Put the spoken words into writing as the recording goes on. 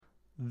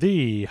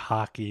The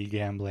Hockey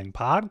Gambling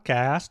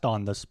Podcast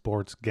on the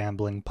Sports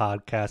Gambling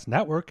Podcast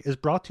Network is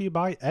brought to you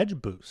by Edge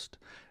Boost.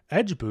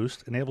 Edge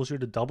Boost enables you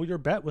to double your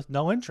bet with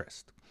no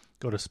interest.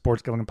 Go to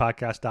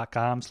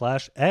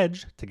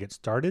sportsgamblingpodcast.com/edge to get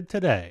started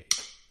today.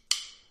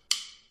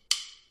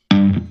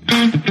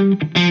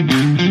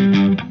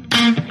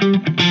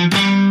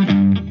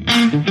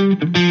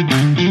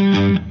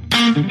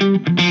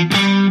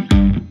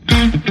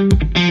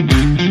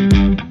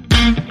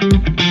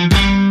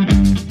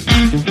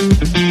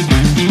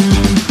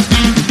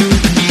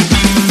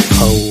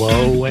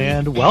 Hello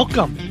and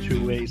welcome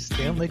to a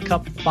Stanley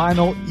Cup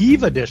Final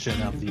Eve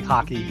edition of the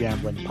Hockey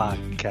Gambling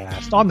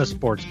Podcast on the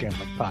Sports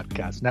Gambling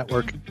Podcast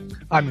Network.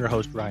 I'm your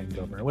host, Ryan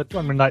Gilbert, and with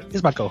me tonight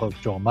is my co-host,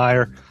 Joel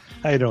Meyer.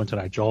 How you doing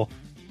tonight, Joel?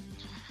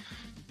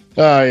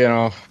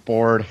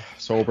 Bored,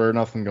 sober,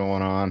 nothing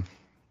going on.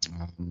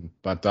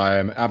 But I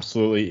am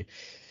absolutely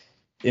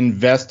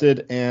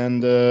invested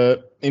and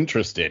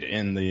interested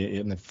in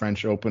the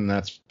French Open.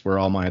 That's where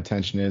all my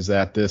attention is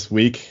at this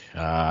week.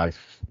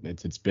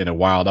 It's been a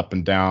wild up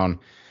and down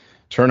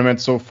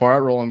tournament so far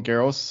at Roland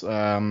Garros.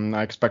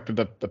 I expected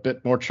a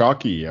bit more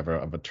chalky of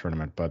a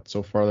tournament, but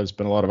so far there's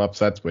been a lot of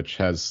upsets, which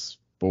has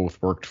both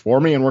worked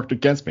for me and worked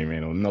against me.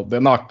 They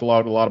knocked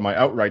out a lot of my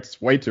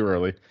outrights way too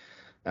early.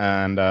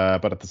 And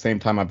but at the same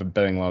time, I've been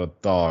betting a lot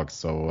of dogs,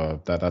 so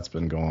that's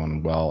been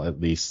going well at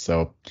least.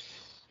 So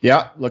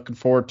yeah, looking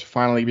forward to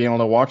finally being able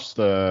to watch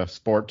the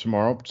sport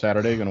tomorrow,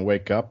 Saturday. Going to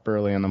wake up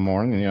early in the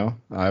morning. I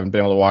haven't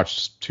been able to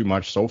watch too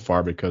much so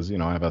far because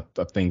I have a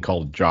thing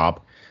called a job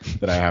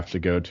that I have to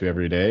go to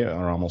every day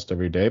or almost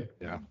every day.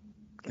 Yeah.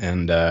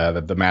 And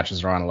the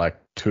matches are on at like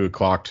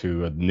 2:00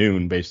 to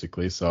noon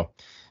basically, so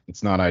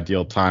it's not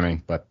ideal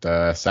timing. But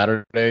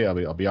Saturday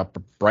I'll be up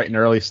bright and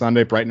early,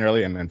 Sunday bright and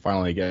early, and then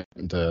finally get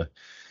to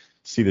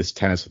see this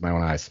tennis with my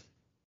own eyes.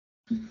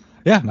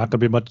 Yeah, not going to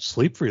be much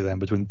sleep for you then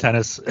between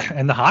tennis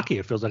and the hockey.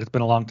 It feels like it's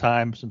been a long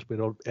time since we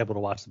were able to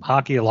watch some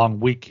hockey. A long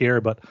week here,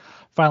 but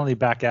finally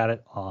back at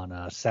it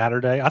on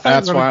Saturday.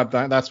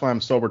 That's why I'm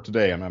sober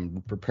today, and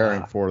I'm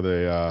preparing for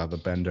the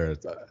bender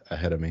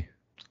ahead of me.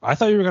 I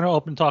thought you were going to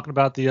open talking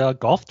about the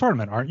golf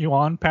tournament. Aren't you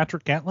on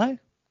Patrick Cantlay?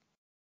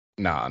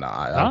 No,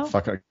 I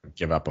fucking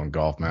give up on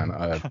golf,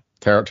 man.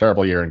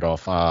 Terrible year in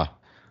golf. I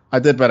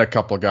did bet a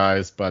couple of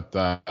guys, but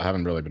I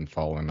haven't really been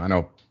following. I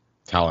know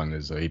Talon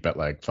he bet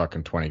like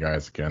fucking 20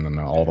 guys again, and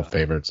all the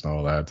favorites and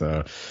all that.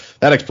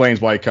 That explains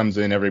why he comes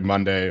in every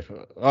Monday.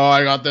 Oh,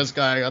 I got this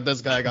guy, I got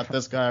this guy, I got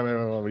this guy.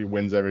 He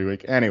wins every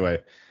week.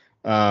 Anyway,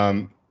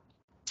 no,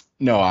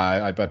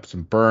 I bet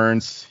some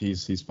Burns.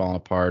 He's falling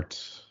apart.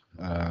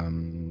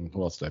 Who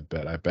else did I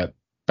bet? I bet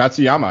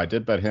Matsuyama. I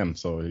did bet him,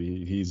 so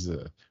he's I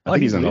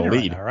think he's in the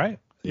lead. Right now, right?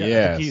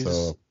 Yeah.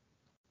 He's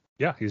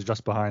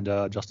just behind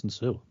Justin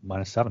Sue,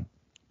 -7.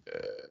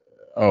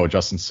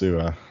 Justin Sue.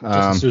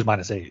 Justin Sue's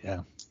 -8.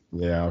 Yeah.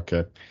 Yeah.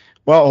 Okay.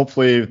 Well,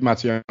 hopefully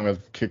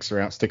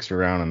Matsuyama sticks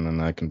around, and then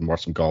I can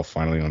watch some golf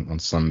finally on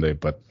Sunday.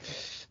 But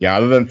yeah,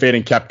 other than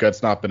fading Koepka,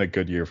 it's not been a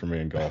good year for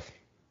me in golf.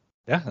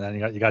 Yeah, and then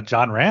you got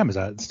John Ram. Is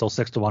that still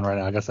 6-1 right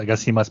now? I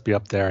guess he must be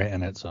up there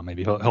in it. So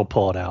maybe he'll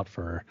pull it out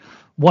for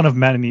one of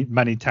many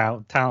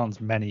Talon's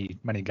many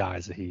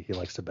guys that he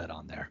likes to bet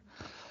on there.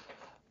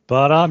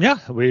 But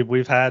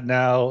we've had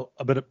now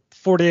a bit of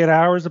 48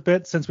 hours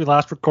since we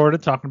last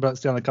recorded talking about the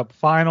Stanley Cup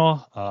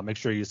Final. Make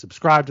sure you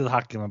subscribe to the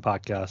Hockey Gambling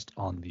Podcast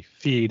on the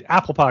feed,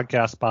 Apple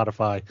Podcasts,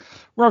 Spotify,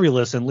 wherever you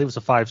listen. Leave us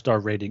a 5-star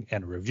rating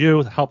and review.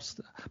 It helps.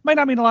 Might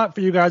not mean a lot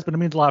for you guys, but it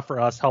means a lot for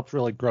us. Helps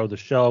really grow the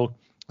show,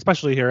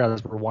 especially here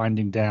as we're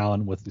winding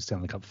down with the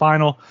Stanley Cup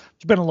Final.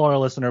 If you've been a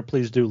loyal listener,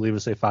 please do leave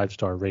us a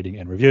 5-star rating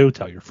and review.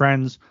 Tell your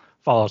friends.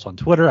 Follow us on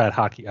Twitter at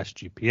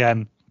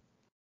HockeySGPN.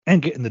 And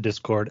get in the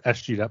Discord,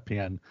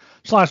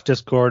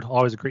 sg.pn/Discord.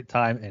 Always a great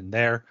time in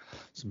there.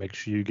 So make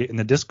sure you get in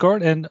the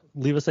Discord and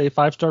leave us a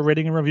 5-star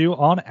rating and review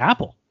on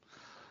Apple. All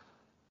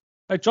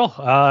right,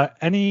 Joel,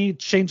 any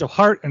change of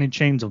heart, any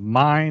change of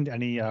mind,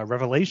 any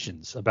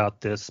revelations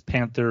about this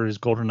Panthers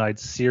Golden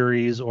Knights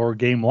series or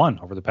game one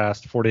over the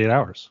past 48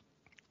 hours?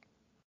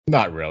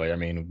 Not really. I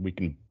mean, we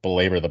can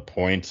belabor the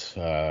point.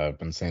 I've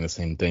been saying the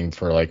same thing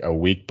for like a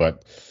week,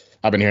 but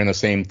I've been hearing the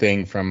same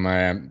thing from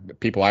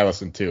people I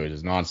listen to. It's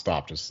just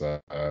nonstop. Just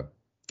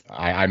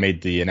I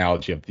made the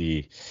analogy of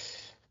the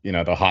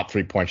hot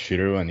 3-point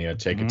shooter and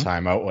take a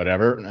timeout,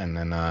 whatever. And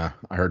then I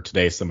heard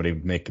today somebody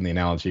making the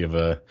analogy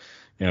of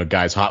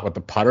guys hot with the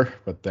putter,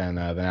 but then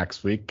the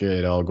next week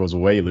it all goes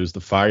away. You lose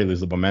the fire, you lose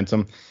the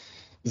momentum.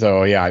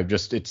 So yeah,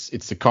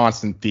 it's a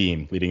constant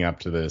theme leading up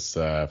to this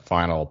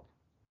final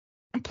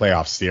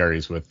playoff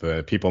series with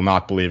people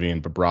not believing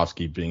in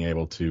Bobrovsky being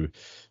able to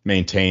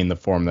maintain the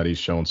form that he's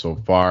shown so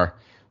far.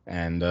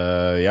 And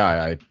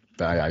I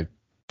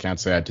can't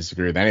say I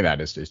disagree with any of that.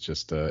 It's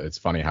just it's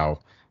funny how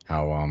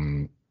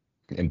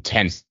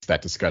intense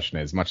that discussion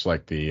is, much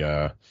like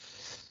the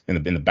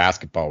in the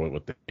basketball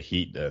with the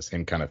Heat,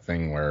 same kind of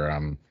thing where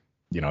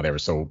they were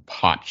so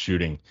hot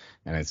shooting,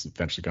 and it's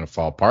eventually going to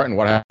fall apart. And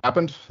what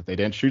happened? They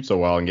didn't shoot so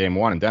well in game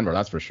one in Denver,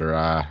 that's for sure.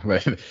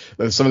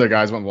 Some of their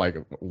guys went like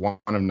 1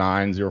 of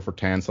 9, 0 for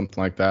 10,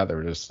 something like that. They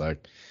were just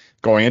like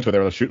going into it, they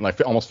were shooting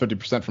like almost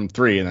 50% from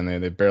three, and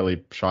then they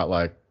barely shot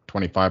like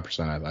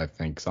 25%, I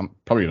think, some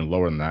probably even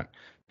lower than that.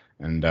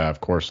 And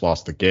of course,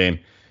 lost the game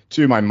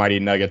to my mighty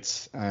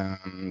Nuggets.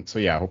 So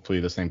yeah, hopefully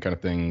the same kind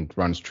of thing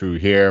runs true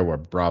here, where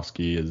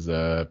Bobrovsky is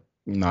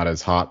not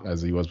as hot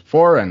as he was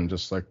before, and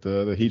just like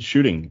the Heat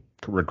shooting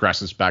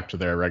regresses back to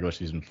their regular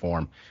season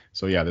form.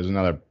 So yeah, there's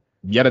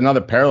yet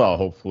another parallel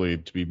hopefully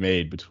to be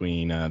made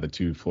between the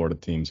two Florida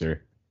teams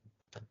here.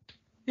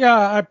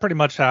 Yeah, I pretty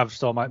much have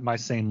still my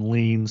same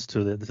leans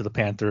to the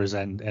Panthers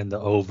and the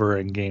over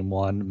in game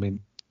one. I mean,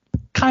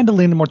 kind of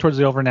leaning more towards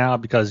the over now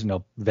because,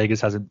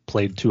 Vegas hasn't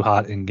played too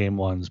hot in game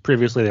ones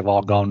previously. They've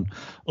all gone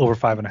over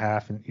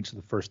 5.5 in each of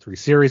the first three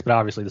series, but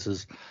obviously this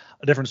is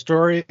a different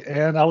story.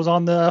 And I was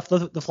on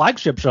the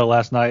flagship show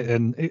last night,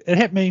 and it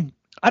hit me.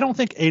 I don't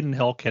think Adin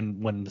Hill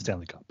can win the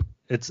Stanley Cup.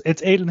 It's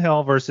Adin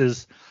Hill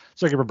versus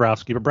Sergei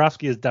Bobrovsky.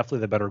 Bobrovsky is definitely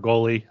the better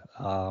goalie.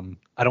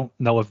 I don't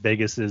know if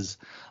Vegas is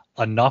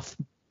enough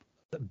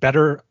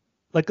better,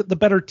 like the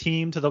better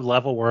team to the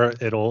level where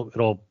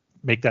it'll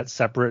make that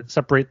separate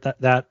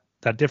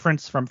that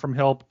difference from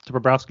Hill to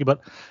Bobrovsky.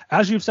 But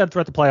as you've said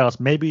throughout the playoffs,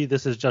 maybe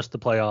this is just the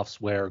playoffs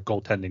where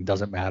goaltending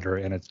doesn't matter,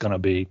 and it's going to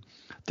be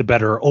the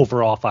better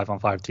overall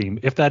 5-on-5 team,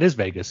 if that is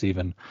Vegas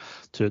even,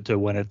 to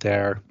win it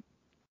there.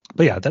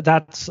 But yeah,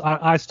 that's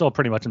I still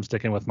pretty much am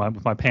sticking with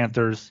my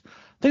Panthers. I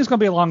think it's going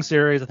to be a long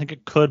series. I think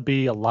it could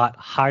be a lot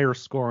higher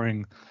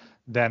scoring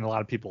than a lot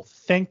of people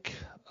think.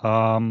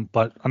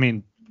 But I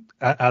mean,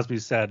 as we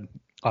said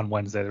on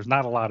Wednesday, there's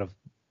not a lot of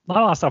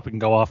stuff we can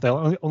go off. They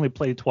only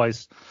played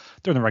twice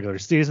during the regular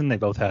season. They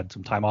both had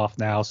some time off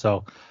now.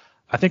 So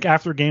I think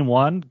after game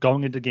one,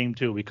 going into game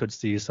two, we could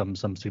see some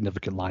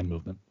significant line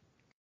movement.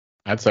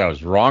 I'd say I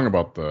was wrong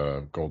about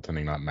the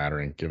goaltending not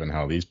mattering, given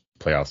how these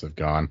playoffs have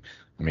gone.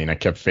 I mean, I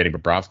kept fading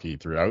Bobrovsky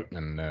throughout,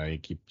 and he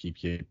keep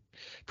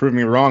proving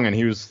me wrong, and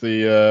he was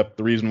the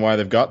reason why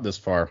they've got this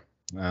far.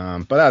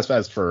 But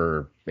as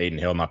for Adin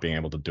Hill not being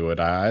able to do it,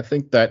 I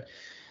think that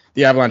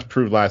the Avalanche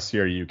proved last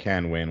year you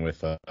can win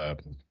with an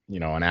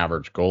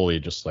average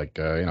goalie, just like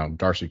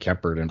Darcy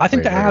Kemper didn't. I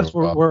think the Avs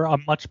were a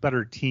much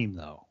better team,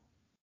 though.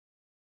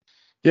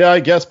 Yeah, I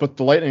guess, but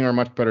the Lightning are a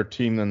much better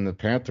team than the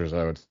Panthers,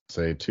 I would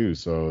say too.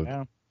 So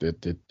yeah.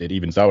 it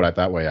evens out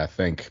that way, I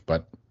think.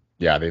 But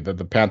yeah,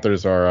 the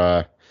Panthers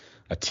are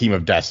a team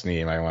of destiny,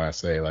 you might want to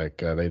say. Like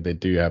they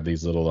do have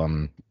these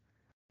little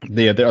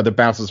the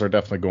bounces are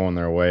definitely going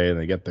their way, and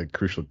they get the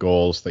crucial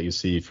goals that you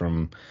see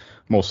from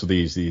most of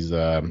these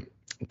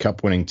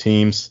cup winning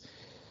teams.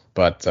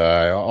 But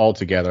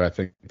altogether, I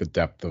think the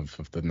depth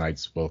of the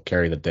Knights will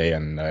carry the day,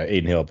 and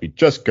Adin Hill will be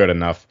just good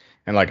enough.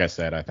 And like I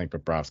said, I think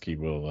Bobrovsky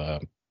will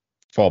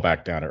fall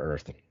back down to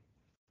earth.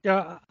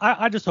 Yeah,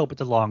 I just hope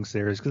it's a long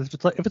series, because if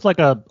it's like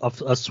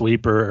a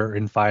sweeper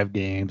in 5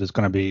 games, it's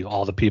going to be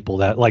all the people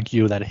that like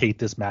you that hate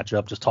this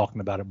matchup just talking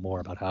about it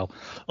more, about how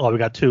we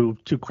got two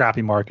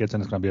crappy markets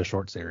and it's going to be a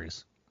short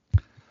series.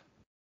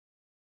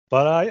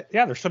 But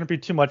there shouldn't be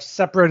too much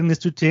separating these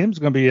two teams. It's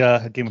going to be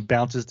a game of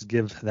bounces to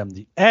give them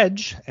the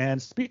edge.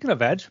 And speaking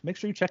of edge, make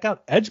sure you check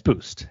out Edge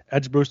Boost.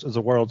 Edge Boost is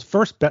the world's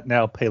first bet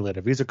now, pay later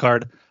Visa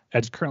card.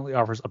 Edge currently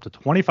offers up to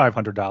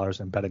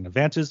 $2,500 in betting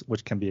advances,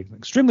 which can be an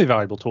extremely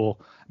valuable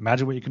tool.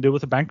 Imagine what you can do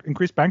with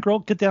increased bankroll.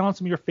 Get down on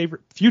some of your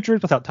favorite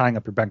futures without tying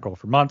up your bankroll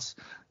for months.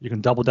 You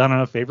can double down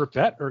on a favorite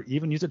bet, or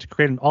even use it to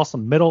create an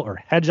awesome middle or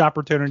hedge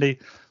opportunity,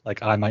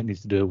 like I might need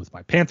to do with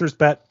my Panthers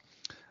bet.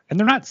 And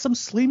they're not some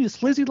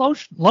sleazy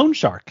loan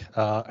shark.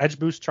 Edge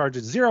Boost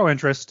charges 0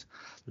 interest.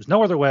 There's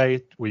no other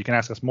way where you can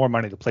access more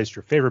money to place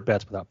your favorite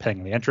bets without paying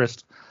any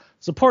interest.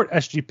 Support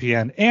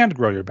SGPN and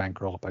grow your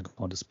bankroll by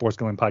going to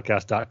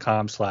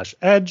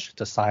sportsgamblingpodcast.com/edge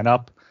to sign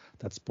up.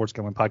 That's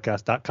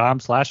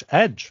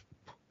sportsgamblingpodcast.com/edge.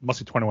 Must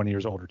be 21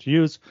 years or older to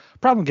use.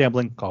 Problem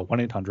gambling, call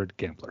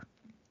 1-800-GAMBLER.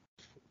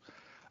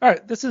 All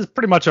right, this is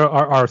pretty much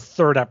our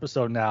third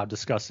episode now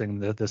discussing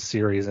this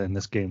series and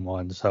this game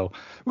one. So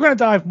we're going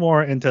to dive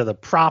more into the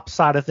prop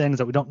side of things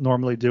that we don't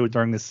normally do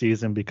during the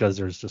season, because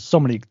there's just so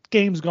many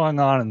games going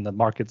on and the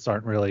markets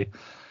aren't really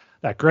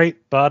that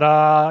great. But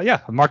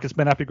the market's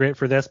may not be great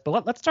for this.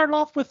 But let's start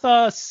off with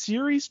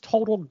series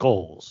total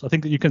goals. I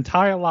think that you can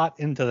tie a lot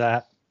into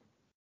that.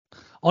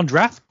 On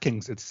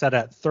DraftKings, it's set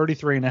at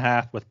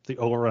 33.5 with the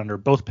over/under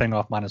both paying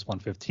off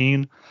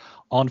 -115.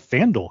 On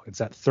FanDuel, it's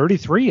at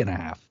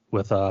 33.5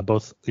 with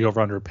both the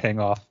over/under paying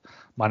off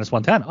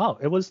 -110. Oh,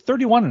 it was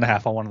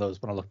 31.5 on one of those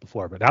when I looked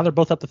before, but now they're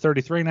both up to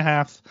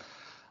 33.5.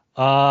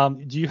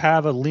 Do you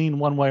have a lean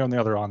one way or the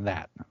other on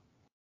that?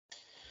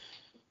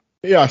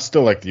 Yeah, I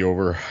still like the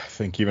over. I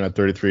think even at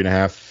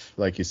 33.5,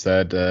 like you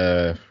said,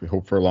 we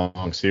hope for a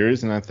long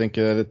series, and I think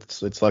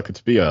it's likely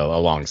to be a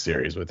long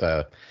series with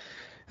at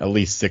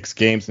least 6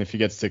 games. And if you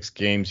get 6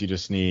 games, you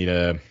just need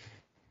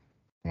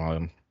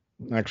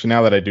actually,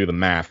 now that I do the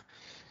math,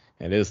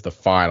 it is the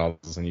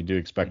finals, and you do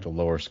expect a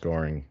lower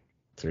scoring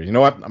series. You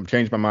know what? I'm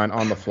changing my mind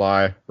on the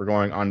fly. We're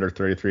going under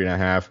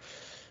 33.5.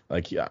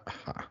 Like, yeah,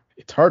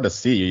 it's hard to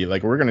see.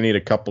 Like, we're going to need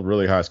a couple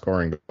really high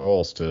scoring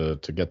goals to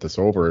get this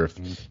over,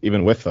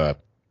 even with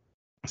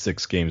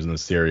 6 games in the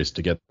series,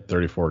 to get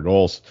 34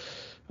 goals.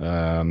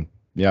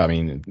 Yeah, I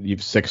mean,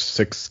 you've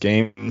six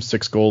games,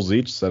 6 goals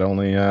each. That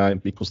only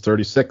equals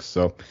 36.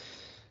 So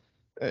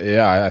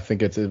yeah, I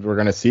think we're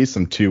going to see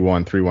some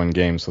 2-1, 3-1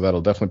 games. So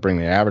that'll definitely bring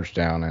the average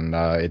down. And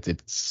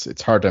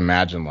it's hard to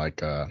imagine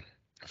like a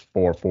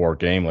 4-4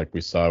 game like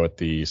we saw with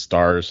the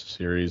Stars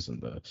series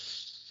and the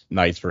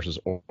Knights versus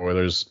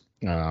Oilers.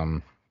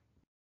 Um,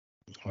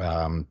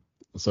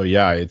 so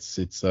yeah, it's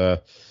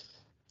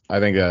I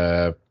think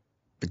the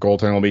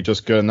goaltending will be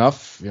just good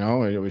enough.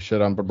 We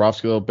shit on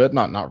Bobrovsky a little bit.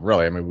 Not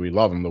really. I mean, we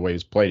love him the way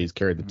he's played. He's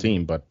carried the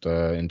team, but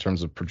in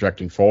terms of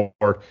projecting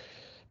forward,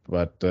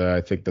 but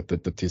I think that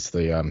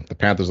the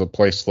Panthers will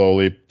play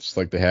slowly, just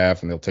like they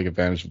have, and they'll take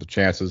advantage of the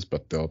chances,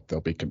 but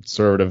they'll be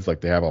conservative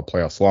like they have all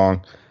playoffs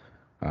long.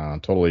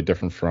 Totally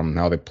different from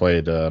how they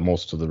played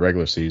most of the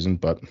regular season,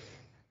 but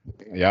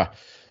yeah.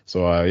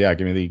 So yeah,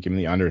 give me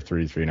the under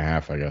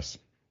 3.5, I guess.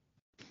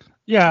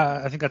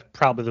 Yeah, I think that's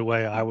probably the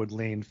way I would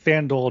lean.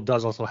 FanDuel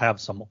does also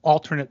have some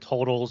alternate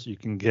totals. You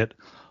can get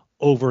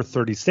over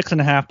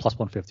 36.5 plus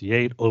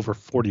 158, over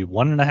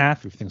 41.5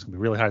 if you think it's gonna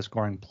be really high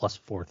scoring plus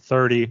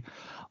 430,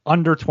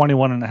 under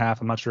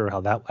 21.5. I'm not sure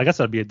how that. I guess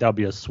that'd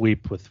be a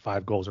sweep with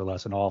 5 goals or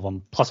less in all of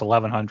them, plus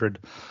 1100.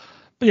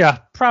 But yeah,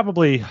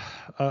 probably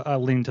a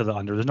lean to the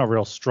under. There's no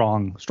real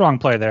strong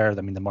play there. I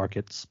mean, the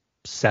market's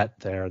set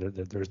there.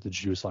 There's the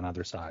juice on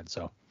either side.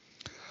 So,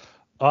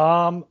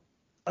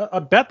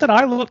 a bet that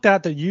I looked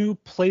at that you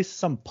placed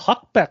some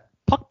puck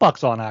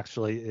bucks on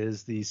actually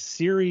is the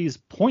series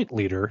point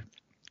leader,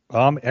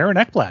 Aaron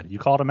Ekblad. You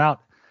called him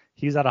out.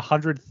 He's at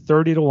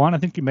 130 to 1. I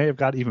think you may have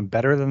got even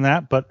better than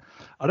that, but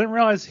I didn't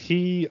realize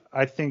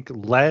I think,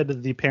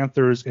 led the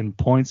Panthers in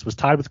points, was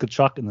tied with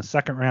Tkachuk in the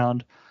second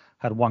round,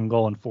 had 1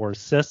 goal and 4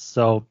 assists.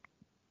 So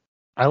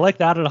I like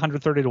that at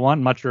 130 to 1.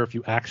 I'm not sure if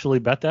you actually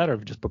bet that or if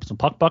you just put some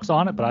puck bucks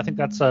on it, but I think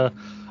that's a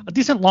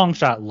decent long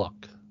shot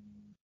look.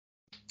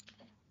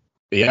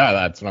 Yeah,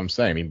 that's what I'm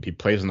saying. I mean, he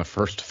plays in the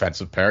first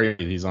defensive pair.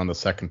 He's on the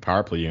second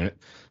power play unit,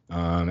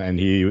 and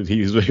he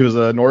was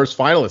a Norris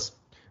finalist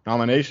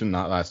nomination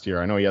not last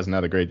year. I know he hasn't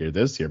had a great year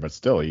this year, but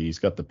still, he's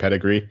got the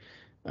pedigree.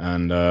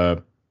 And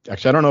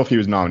actually, I don't know if he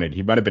was nominated.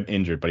 He might have been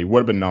injured, but he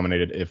would have been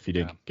nominated if he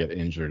didn't get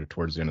injured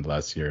towards the end of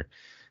last year.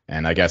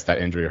 And I guess that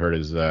injury hurt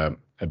his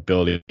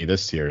ability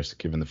this year,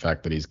 given the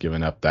fact that he's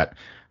given up that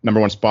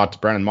number 1 spot to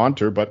Brandon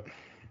Montour, but.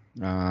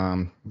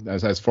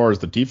 As far as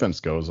the defense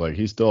goes, like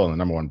he's still in the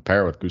number 1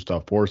 pair with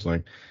Gustav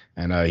Forsling,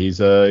 and he's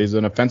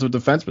an offensive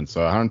defenseman.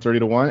 So 130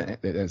 to 1.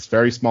 It's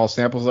very small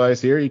sample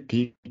size here.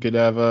 He could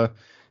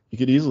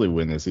easily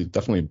win this. He's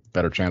definitely a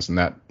better chance than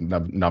that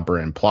number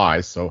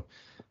implies. So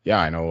yeah,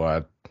 I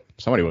know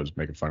somebody was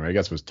making fun of me. I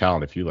guess it was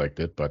talent if you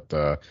liked it, but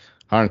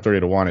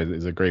 130 to 1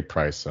 is a great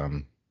price.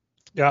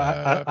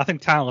 Yeah, I think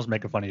Talon was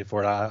making fun of you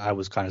for it. I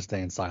was kind of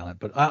staying silent,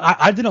 but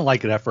I didn't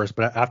like it at first.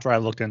 But after I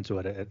looked into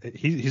it,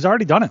 he's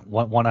already done it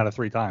one out of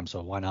 3 times,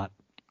 so why not?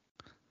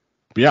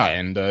 Yeah,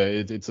 and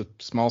it's a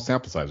small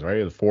sample size,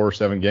 right? 4 or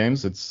 7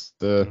 games. It's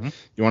you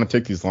want to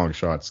take these long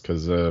shots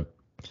because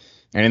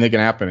anything can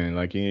happen. And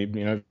like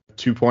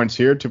 2 points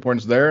here, 2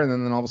 points there, and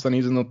then all of a sudden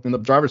he's in the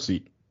driver's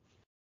seat.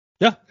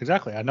 Yeah,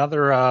 exactly.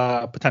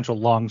 Another potential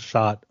long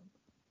shot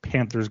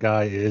Panthers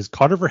guy is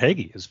Carter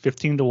Verhaeghe, is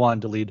 15 to 1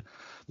 to lead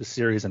the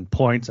series in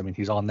points. I mean,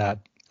 he's on a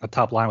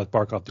top line with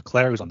Barkov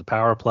Declare. He's on the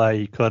power play.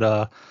 He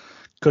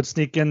could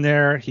sneak in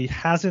there. He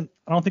hasn't.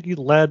 I don't think he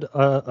led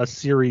a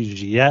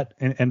series yet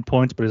in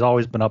points, but he's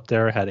always been up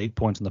there. Had 8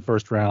 points in the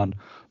first round,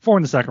 4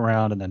 in the second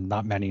round, and then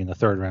not many in the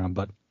third round.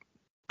 But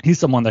he's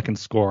someone that can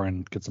score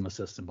and get some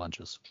assists in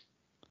bunches.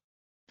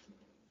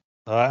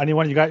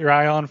 Anyone you got your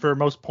eye on for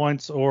most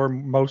points or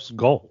most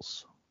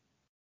goals?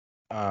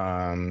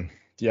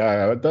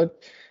 Yeah,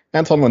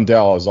 Anton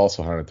Lundell is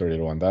also 130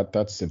 to 1.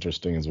 That's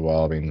interesting as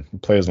well. I mean, he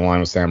plays in line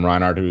with Sam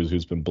Reinhart,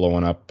 who's been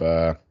blowing up.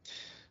 Yeah,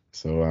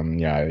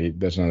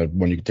 there's another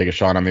one you could take a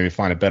shot on. Maybe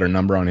find a better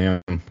number on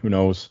him. Who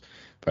knows?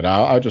 But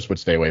I just would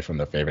stay away from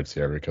the favorites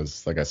here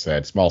because, like I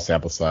said, small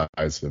sample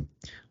size. A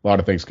lot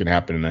of things can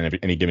happen in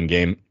any given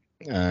game.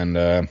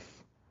 And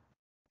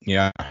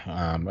you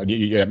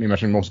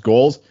mentioned most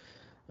goals.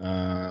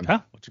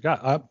 What you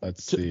got?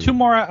 Let's see. 2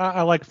 more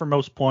I like for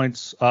most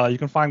points. You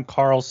can find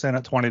Carlson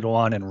at 20 to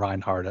 1 and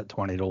Reinhardt at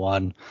 20 to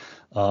 1.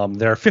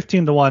 They're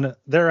 15 to 1.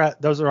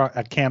 Those are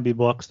at Canby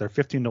books. They're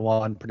 15 to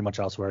 1 pretty much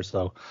elsewhere.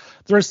 So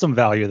there is some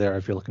value there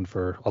if you're looking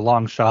for a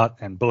long shot,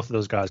 and both of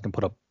those guys can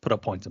put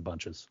up points in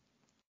bunches.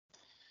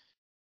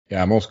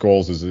 Yeah, most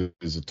goals is a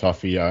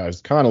toughie. I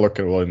was kind of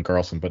looking at William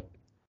Karlsson, but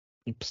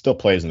he still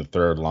plays in the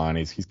third line.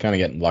 He's kind of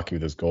getting lucky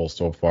with his goals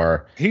so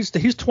far. He's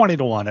 20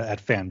 to 1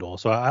 at FanDuel,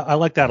 so I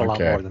like that a lot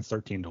more than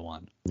 13 to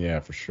 1. Yeah,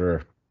 for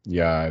sure.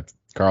 Yeah,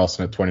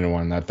 Karlsson at 20 to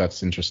 1.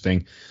 That's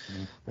interesting.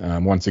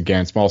 Once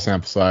again, small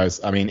sample size.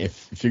 I mean,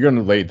 if you're going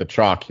to lay the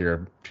chalk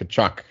here,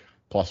 Tkachuk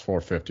plus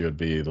 450 would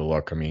be the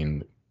look. I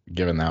mean,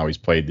 given how he's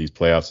played these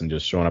playoffs and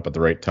just showing up at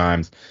the right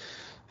times,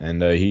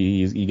 and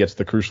he gets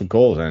the crucial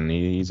goals, and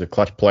he's a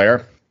clutch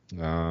player.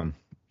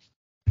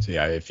 So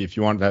yeah, if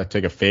you want to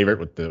take a favorite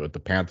with the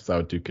Panthers, I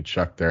would do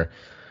Tkachuk there,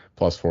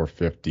 plus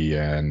 450,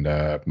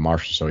 and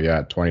Marshall. So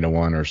yeah,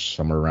 20-1 or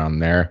somewhere around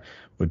there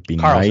would be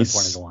Carlson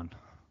nice. 20-1.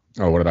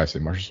 Oh, what did I say,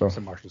 Marshall? I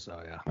said Marshall,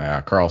 so yeah. Yeah,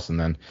 Carlson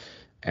then,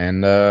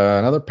 and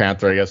another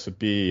Panther, I guess, would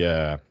be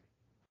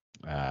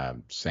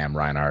Sam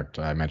Reinhart.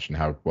 I mentioned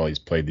how well he's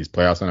played these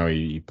playoffs. I know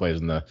he plays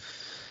in the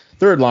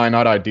third line,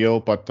 not ideal,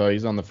 but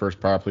he's on the first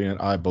power play unit,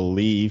 I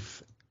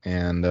believe.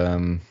 And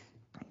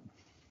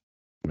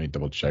let me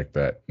double check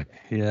that.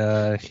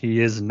 Yeah,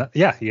 he is.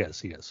 Yeah, he is.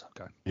 He is.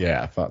 Okay.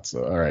 Yeah, I thought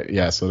so. All right.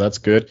 Yeah, so that's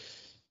good.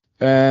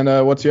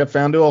 And what's he at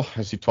FanDuel?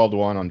 I see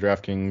 12-1 on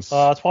DraftKings.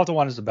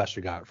 12-1 is the best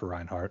you got for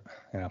Reinhardt.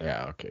 Yeah.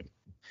 Yeah. Okay.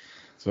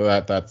 So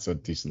that's a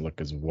decent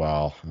look as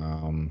well.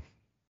 And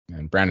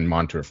Brandon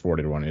Montour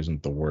 40-1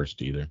 isn't the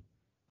worst either.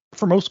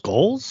 For most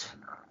goals.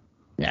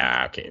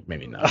 Yeah. Okay.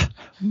 Maybe not.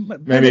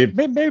 maybe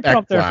put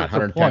up there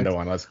for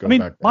 110-1. Let's go. I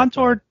mean, back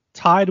Montour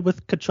tied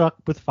with Tkachuk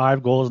with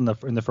 5 goals in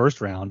the first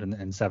round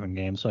in 7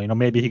 games. So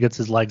maybe he gets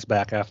his legs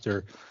back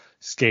after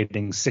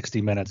skating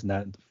 60 minutes in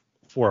that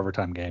 4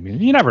 overtime game.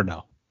 You never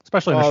know,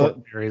 especially in the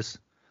short series.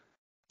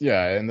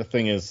 Yeah, and the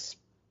thing is,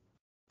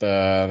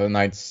 the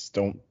Knights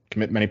don't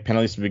commit many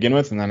penalties to begin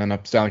with, and then in a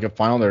Stanley Cup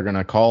final, they're going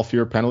to call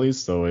fewer penalties.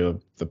 So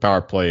the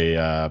power play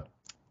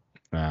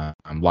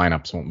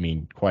lineups won't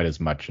mean quite as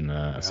much in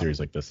a series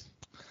like this.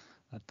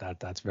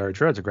 That's very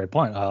true. It's a great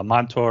point.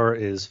 Montour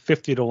is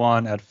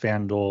 50-1 at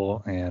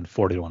FanDuel and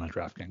 40-1 at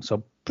DraftKings.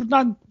 So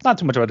not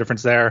too much of a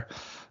difference there.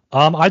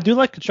 I do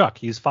like Tkachuk.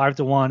 He's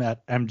 5-1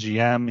 at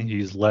MGM.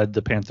 He's led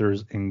the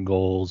Panthers in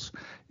goals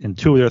in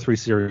 2 of their 3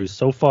 series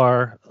so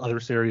far.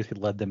 Other series, he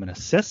led them in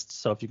assists.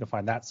 So if you can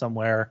find that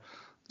somewhere,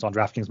 it's on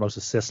DraftKings most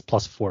assists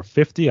plus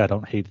 450. I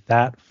don't hate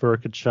that for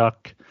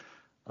Tkachuk.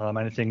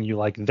 Anything you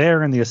like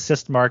there in the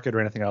assist market,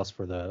 or anything else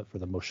for the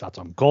most shots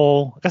on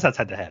goal? I guess that's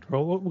head to head.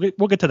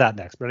 We'll get to that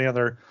next. But any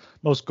other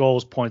most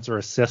goals, points, or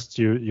assists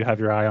you have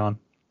your eye on?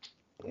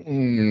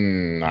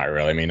 Not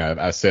really. I mean,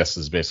 assists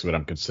is basically what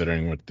I'm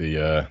considering with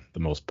the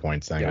most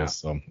points angle.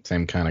 So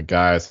same kind of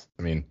guys.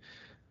 I mean,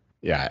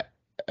 yeah,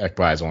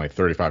 Ekblad is only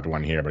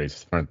 35-1 here, but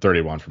he's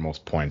 131 for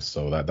most points.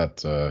 So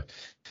that's a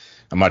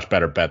much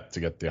better bet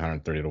to get the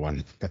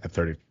 130-1 than the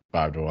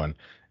 35-1.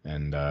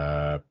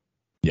 And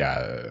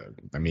yeah,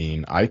 I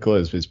mean, Eichel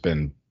has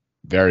been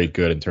very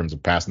good in terms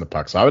of passing the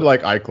puck. So I would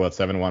like Eichel at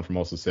 7-1 for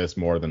most assists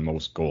more than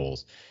most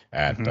goals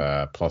at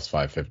plus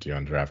 550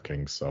 on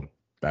DraftKings. So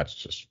that's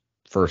just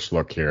first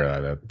look here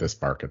at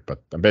this market.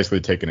 But I'm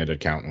basically taking it into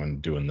account when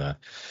doing the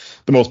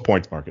most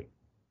points market.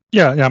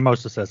 Yeah,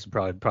 most assists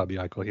would probably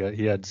Eichel.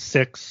 He had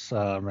 6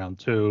 round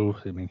 2.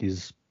 I mean,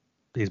 he's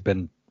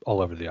been all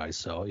over the ice.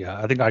 So yeah,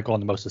 I think Eichel on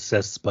the most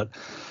assists, but.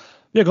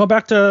 Yeah, going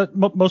back to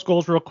most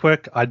goals real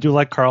quick, I do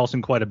like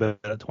Carlson quite a bit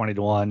at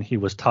 20-1. He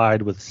was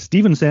tied with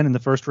Stevenson in the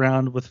first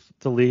round with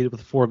the lead with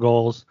 4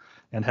 goals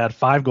and had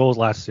 5 goals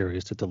last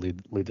series to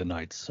lead the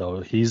Knights.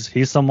 So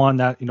he's someone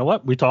that,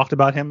 we talked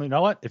about him.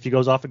 If he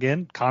goes off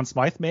again, Conn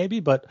Smythe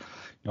maybe, but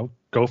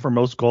go for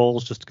most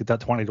goals just to get that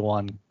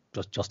 20-1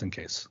 just in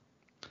case.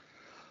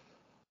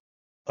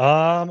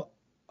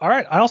 All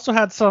right. I also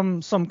had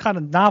some kind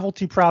of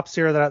novelty props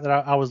here that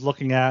I was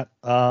looking at.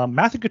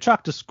 Matthew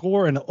Tkachuk to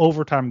score an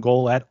overtime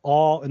goal at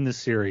all in this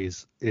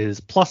series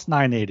is plus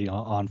 980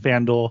 on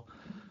FanDuel.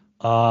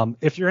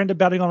 If you're into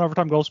betting on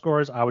overtime goal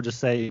scorers, I would just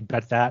say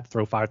bet that,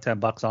 throw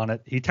 $5-10 on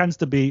it. He tends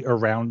to be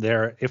around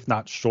there, if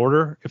not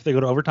shorter, if they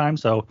go to overtime.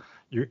 So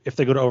if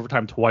they go to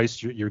overtime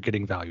twice, you're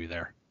getting value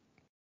there.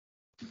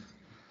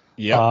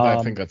 Yeah,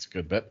 I think that's a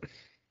good bet.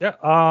 Yeah.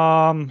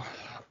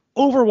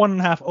 Over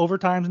 1.5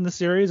 overtimes in the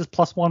series is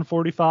plus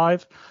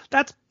 145.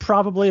 That's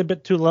probably a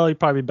bit too low.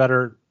 You'd probably be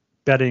better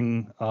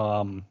betting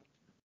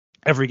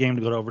every game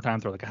to go to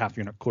overtime, throw like a half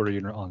unit, quarter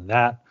unit on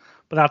that.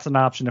 But that's an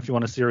option if you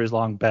want a series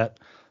long bet.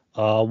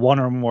 1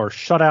 or more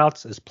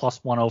shutouts is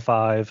plus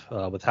 105.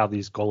 With how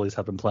these goalies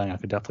have been playing, I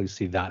could definitely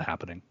see that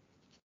happening.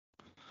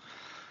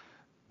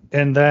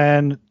 And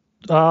then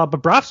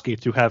Bobrovsky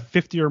to have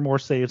 50 or more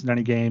saves in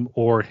any game,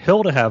 or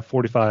Hill to have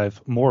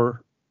 45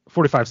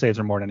 saves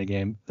or more in any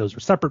game. Those are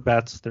separate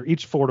bets. They're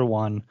each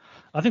 4-1.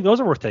 I think those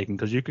are worth taking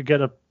because you could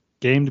get a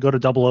game to go to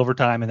double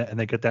overtime and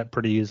they get that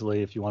pretty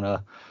easily if you want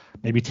to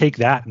maybe take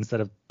that instead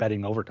of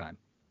betting overtime.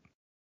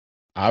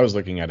 I was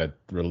looking at a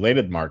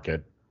related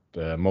market,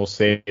 most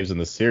saves in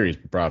the series,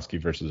 Bobrovsky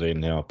versus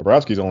Adin Hill.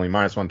 Bobrovsky's only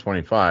minus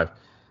 125,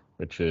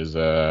 which is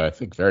I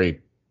think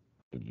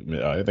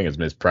it's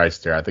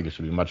mispriced here. I think it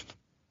should be much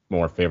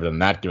more favored than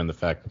that, given the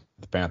fact that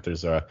the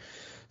Panthers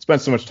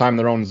spent so much time in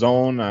their own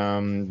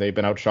zone. They've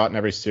been outshot in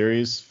every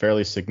series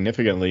fairly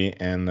significantly,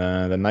 and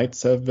the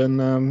Knights have been,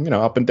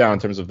 up and down in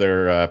terms of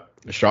their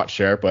shot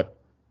share. But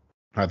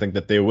I think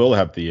that they will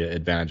have the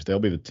advantage. They'll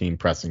be the team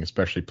pressing,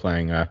 especially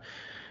playing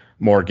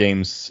more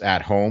games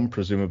at home,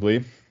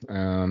 presumably.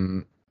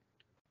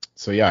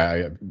 So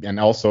yeah, and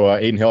also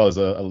Adin Hill has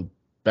a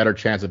better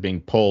chance of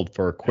being pulled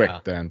for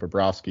Quick than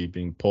Bobrovsky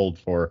being pulled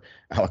for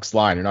Alex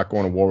Lyon. You're not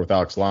going to war with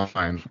Alex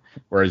Lyon,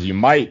 whereas you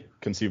might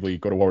conceivably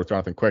go to war with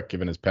Jonathan Quick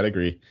given his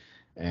pedigree.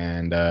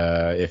 And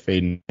if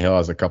Adin Hill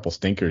has a couple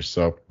stinkers,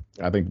 so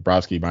I think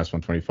Bobrovsky minus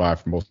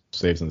 125 for most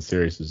saves in the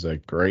series is a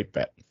great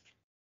bet.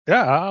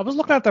 Yeah, I was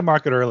looking at the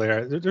market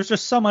earlier. There's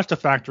just so much to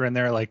factor in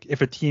there. Like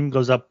if a team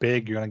goes up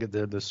big, you're gonna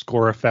get the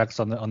score effects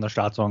on the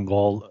shots on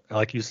goal.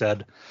 Like you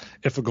said,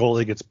 if a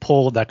goalie gets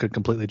pulled, that could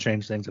completely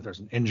change things. If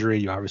there's an injury,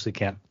 you obviously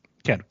can't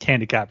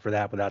handicap for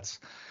that, but that's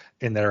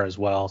in there as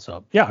well.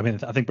 So yeah, I mean,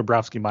 I think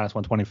Bobrovsky minus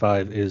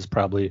 125 is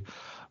probably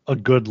a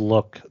good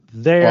look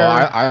there. Well,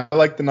 I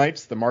like the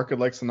Knights. The market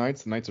likes the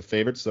Knights. The Knights are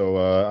favored,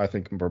 so I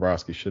think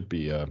Bobrovsky should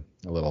be a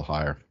little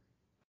higher.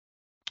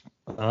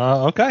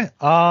 Okay.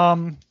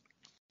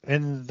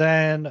 And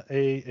then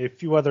a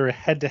few other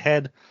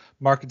head-to-head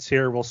markets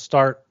here. We'll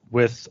start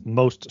with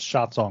most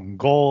shots on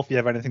goal. If you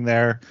have anything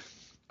there,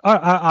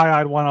 I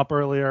had one up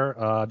earlier.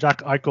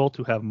 Jack Eichel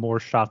to have more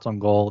shots on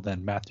goal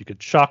than Matthew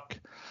Tkachuk.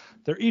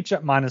 They're each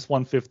at minus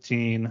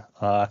 115.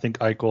 I think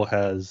Eichel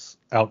has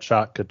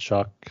outshot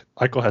Tkachuk.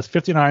 Eichel has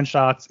 59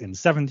 shots in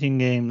 17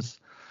 games,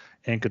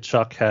 and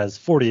Tkachuk has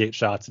 48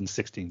 shots in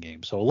 16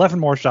 games. So 11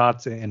 more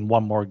shots in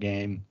one more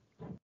game.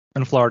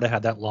 And Florida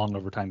had that long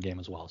overtime game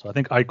as well. So I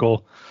think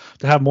Eichel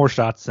to have more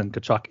shots than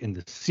Tkachuk in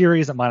the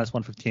series at minus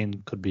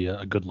 115 could be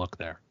a good look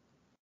there.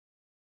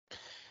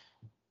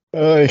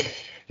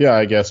 Yeah,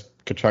 I guess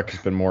Tkachuk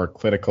has been more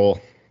clinical.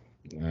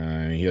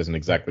 He hasn't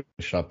exactly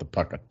shot the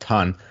puck a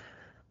ton.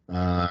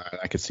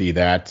 I could see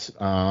that.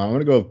 I'm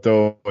going to go,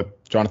 though,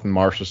 with Jonathan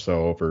Marchessault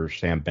over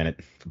Sam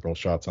Bennett for both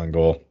shots on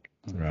goal.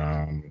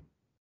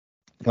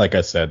 Like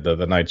I said,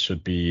 the Knights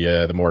should be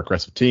the more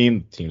aggressive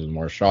team. The team with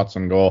more shots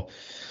on goal.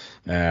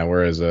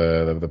 Whereas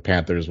the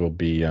Panthers will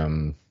be,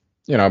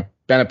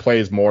 Bennett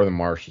plays more than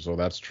Marchessault, so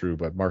that's true.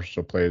 But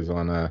Marchessault plays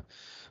on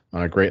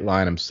a great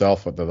line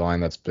himself, with the line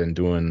that's been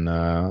doing,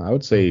 I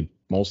would say,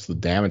 most of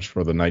the damage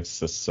for the Knights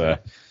this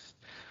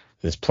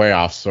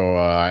playoff. So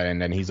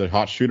and then he's a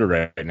hot shooter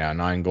right now,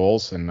 9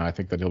 goals, and I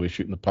think that he'll be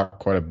shooting the puck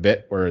quite a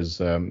bit. Whereas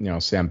Sam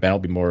Bennett will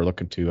be more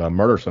looking to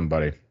murder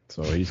somebody.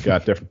 So he's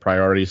got different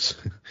priorities.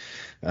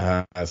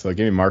 So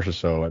give me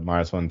Marchessault at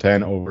minus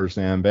 110 over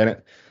Sam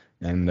Bennett.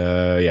 And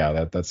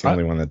that's the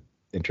only one that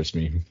interests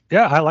me.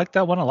 Yeah, I like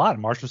that one a lot.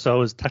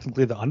 Marchessault is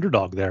technically the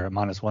underdog there at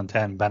minus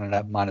 110, Bennett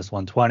at minus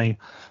 120.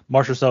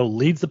 Marchessault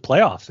leads the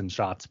playoffs in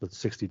shots with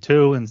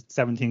 62 in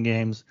 17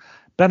 games.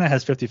 Bennett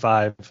has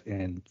 55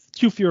 in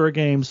 2 fewer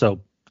games,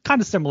 so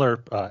kind of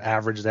similar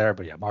average there.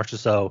 But yeah,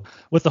 Marchessault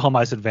with the home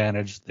ice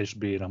advantage, they should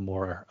be in a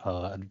more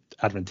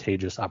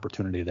advantageous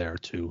opportunity there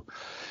to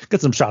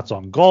get some shots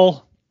on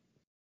goal.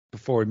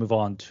 Before we move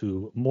on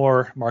to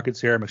more markets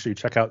here, make sure you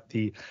check out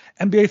the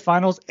NBA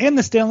Finals and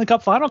the Stanley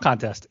Cup Final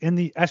Contest in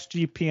the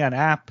SGPN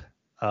app.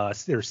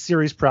 There's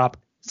series prop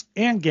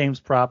and games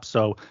prop,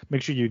 so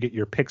make sure you get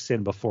your picks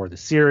in before the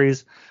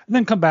series, and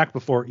then come back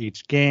before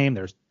each game.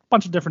 There's a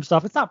bunch of different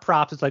stuff. It's not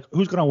props. It's like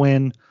who's going to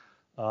win,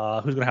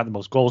 who's going to have the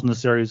most goals in the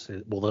series.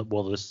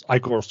 Will this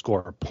Eichel score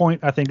a point,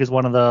 I think, is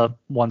one of the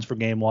ones for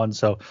game one.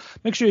 So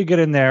make sure you get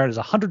in there. There's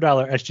a $100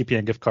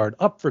 SGPN gift card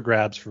up for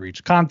grabs for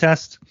each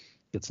contest.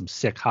 Get some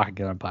sick Hockey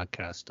Game On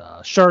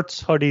Podcast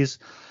shirts, hoodies,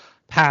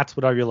 hats,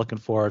 whatever you're looking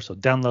for. So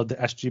download the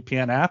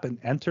SGPN app and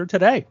enter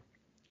today.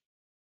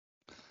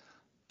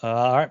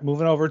 All right,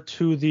 moving over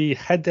to the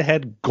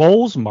head-to-head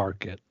goals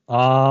market.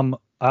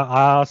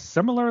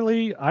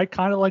 Similarly, I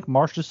kind of like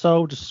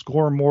Marchessault to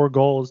score more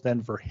goals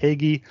than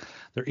Verhaeghe.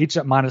 They're each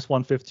at minus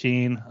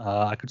 115.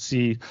 I could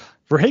see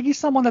Verhaeghe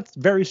someone that's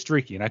very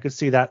streaky, and I could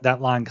see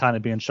that line kind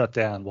of being shut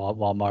down while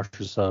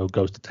Marchessault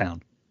goes to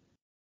town.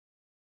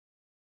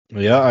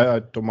 Yeah, I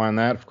don't mind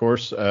that, of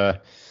course. I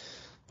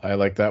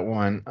like that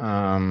one.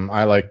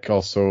 I like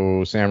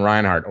also Sam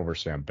Reinhart over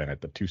Sam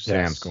Bennett, the two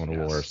Sams going to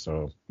war.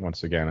 So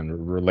once again,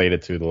 and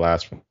related to the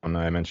last one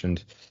I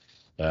mentioned,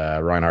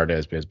 Reinhart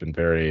has been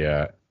very.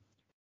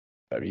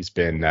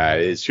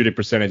 His shooting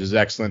percentage is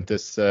excellent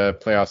this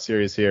playoff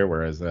series here,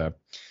 whereas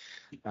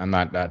I'm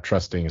not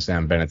trusting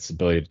Sam Bennett's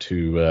ability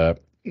to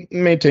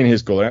maintain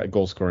his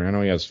goal scoring. I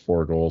know he has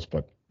 4 goals,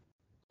 but.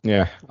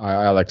 Yeah,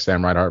 I like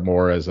Sam Reinhart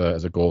more as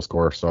a goal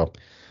scorer. So,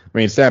 I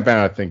mean, Sam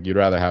Bennett, I think you'd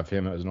rather have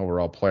him as an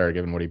overall player,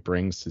 given what he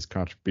brings, his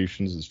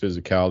contributions, his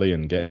physicality,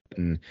 and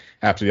getting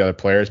after the other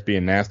players,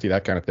 being nasty,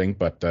 that kind of thing.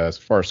 But as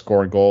far as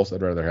scoring goals,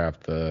 I'd rather have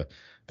the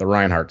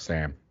Reinhart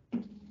Sam.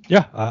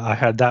 Yeah, I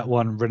had that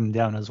one written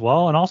down as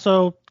well. And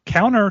also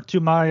counter to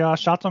my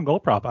shots on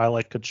goal prop, I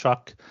like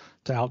Tkachuk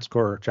to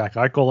outscore Jack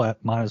Eichel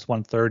at minus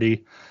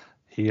 130.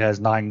 He has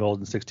 9 goals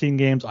in 16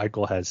 games.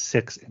 Eichel has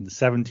 6 in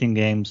 17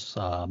 games.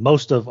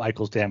 Most of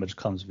Eichel's damage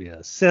comes via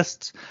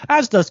assists,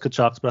 as does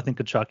Tkachuk's. But I think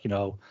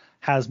Tkachuk,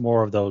 has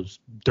more of those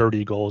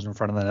dirty goals in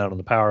front of the net on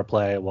the power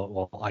play,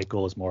 while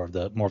Eichel is more of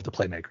the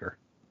playmaker.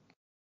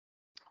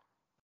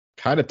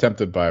 Kind of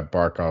tempted by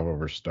Barkov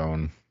over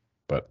Stone,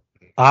 but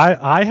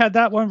I had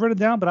that one written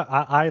down. But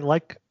I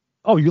like.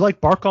 Oh, you like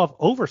Barkov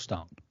over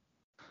Stone?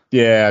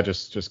 Yeah,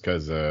 just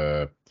because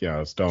Stone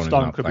is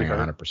not could playing be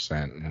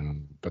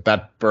 100%, but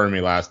that burned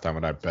me last time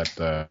when I bet.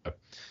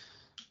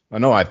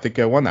 I think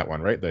I won that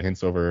one, right? The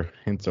hints over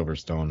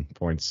Stone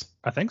points.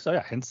 I think so.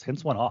 Yeah,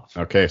 hints went off.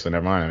 Okay, so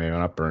never mind. I mean,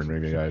 not burned.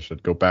 Maybe I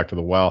should go back to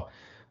the well.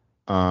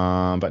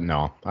 But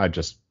no, I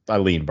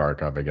lean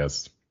Barkov, I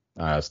guess.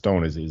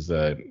 Stone is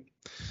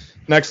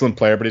an excellent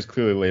player, but he's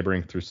clearly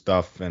laboring through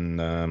stuff,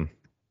 and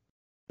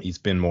he's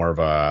been more of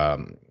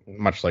a,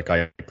 much like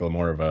Eichel,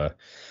 more of a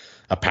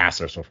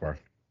passer so far.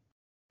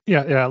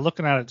 Yeah.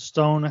 Looking at it,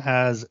 Stone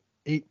has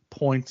 8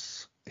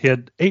 points. He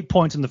had 8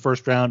 points in the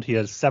first round. He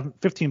has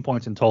 15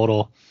 points in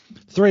total.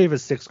 3 of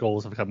his 6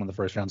 goals have come in the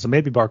first round. So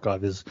maybe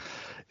Barkov is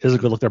a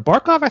good look there.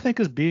 Barkov, I think,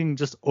 is being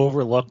just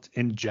overlooked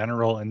in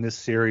general in this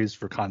series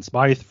for Conn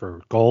Smythe,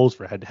 for goals,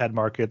 for head-to-head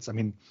markets. I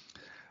mean,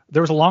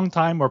 there was a long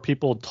time where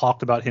people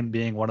talked about him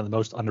being one of the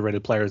most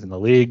underrated players in the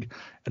league,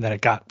 and then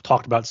it got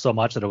talked about so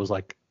much that it was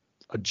like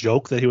a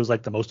joke that he was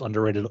like the most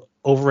underrated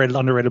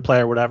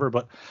player, whatever.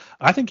 But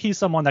I think he's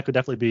someone that could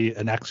definitely be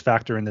an X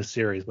factor in this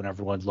series when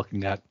everyone's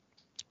looking like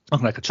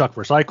a Chuck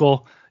versus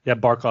Eichel. You have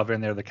Barkov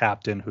in there, the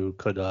captain, who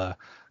could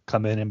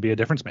come in and be a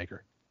difference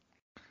maker.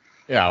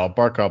 Yeah, well,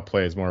 Barkov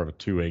plays more of a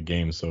two-way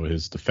game, so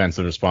his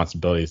defensive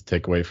responsibilities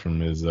take away from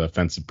his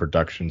offensive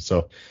production.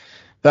 So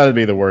that would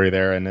be the worry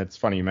there. And it's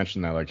funny you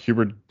mentioned that, like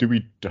Hubert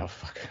Dooby. Oh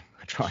fuck,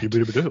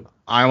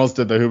 I almost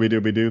did the Hooby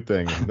Dooby Doo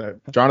thing.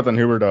 Jonathan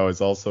Huberdeau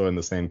is also in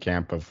the same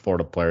camp of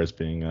Florida players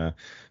being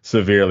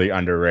severely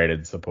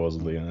underrated,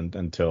 supposedly,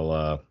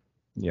 until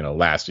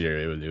last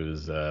year it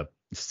was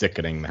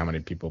sickening how many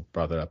people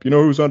brought that up. You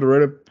know who's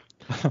underrated?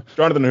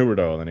 Jonathan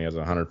Huberdeau, and then he has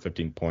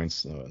 115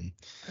 points.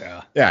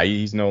 Yeah,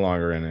 he's no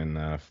longer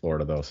in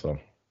Florida though, so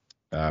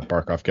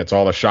Barkov gets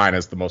all the shine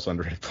as the most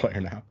underrated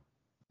player now.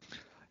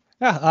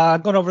 Yeah,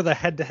 going over the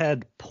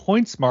head-to-head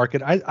points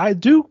market,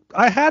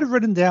 I had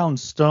written down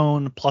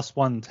Stone plus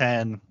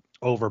 110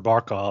 over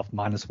Barkov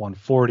minus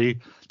 140,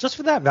 just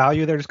for that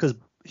value there, just because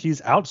he's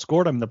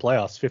outscored him in the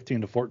playoffs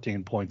 15 to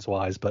 14 points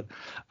wise. But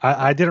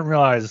I didn't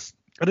realize,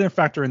 I didn't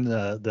factor in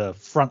the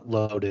front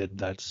loaded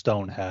that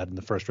Stone had in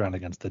the first round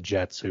against the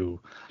Jets,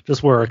 who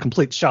just were a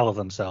complete shell of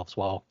themselves,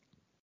 while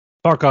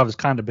Barkov has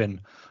kind of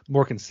been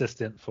more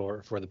consistent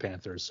for the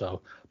Panthers.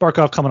 So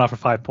Barkov coming off a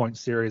 5-point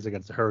series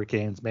against the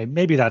Hurricanes,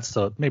 maybe that's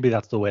the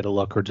way to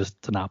look, or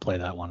just to not play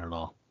that one at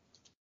all.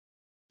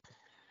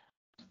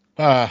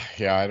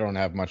 Yeah, I don't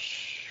have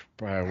much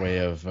by way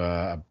of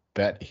a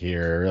bet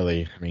here,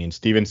 really. I mean,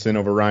 Stevenson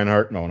over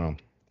Reinhart. No,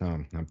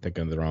 I'm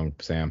thinking of the wrong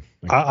Sam.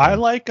 I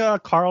like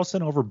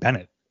Carlson over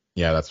Bennett.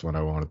 Yeah, that's what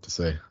I wanted to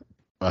say.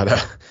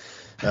 But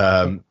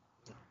I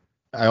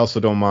also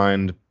don't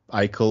mind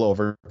Eichel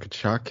over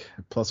Tkachuk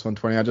plus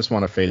 120. I just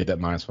want to fade it at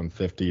minus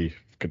 150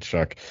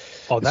 Tkachuk.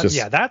 Oh,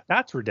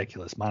 that's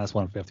ridiculous. Minus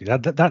 150.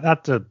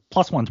 That's a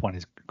plus 120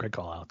 is a great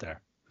call out there.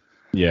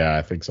 Yeah,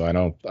 I think so. I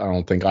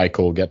don't think Eichel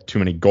will get too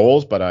many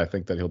goals, but I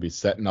think that he'll be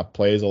setting up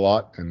plays a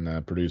lot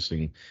and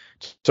producing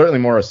certainly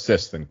more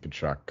assists than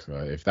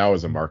Tkachuk. If that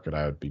was a market,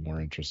 I would be more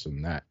interested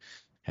in that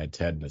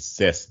head-to-head and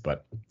assists,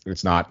 but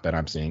it's not that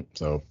I'm seeing.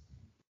 So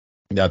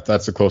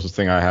that's the closest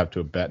thing I have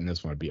to a bet in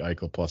this one would be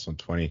Eichel plus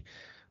 120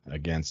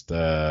 against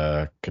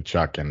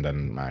Tkachuk, and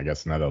then I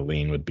guess another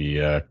lean would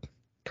be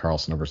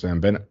Carlson over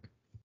Sam Bennett.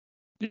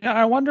 Yeah,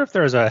 I wonder if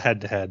there's a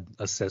head-to-head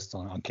assist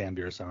on Camby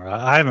or somewhere.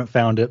 I haven't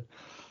found it.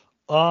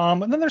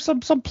 And then there's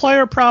some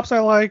player props I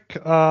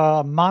like.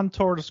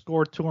 Montour to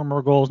score 2 or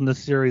more goals in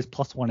this series,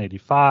 plus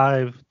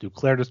 185.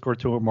 Duclair to score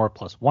 2 or more,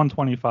 plus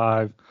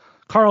 125.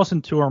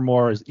 Carlson 2 or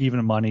more is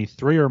even money.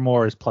 3 or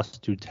more is plus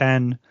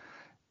 210.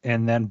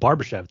 And then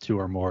Barbashev 2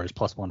 or more is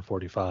plus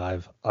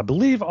 145. I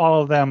believe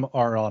all of them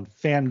are on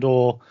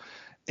FanDuel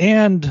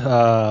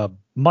and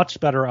much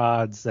better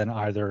odds than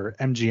either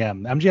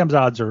MGM. MGM's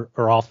odds are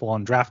awful,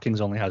 and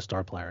DraftKings only has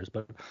star players.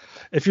 But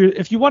if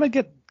you want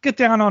to get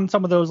down on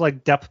some of those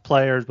like depth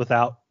players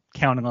without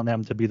counting on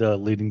them to be the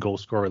leading goal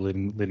scorer,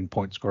 leading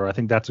point scorer, I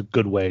think that's a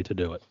good way to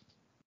do it.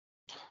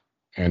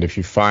 And if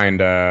you find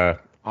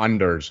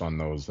unders on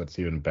those, that's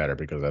even better,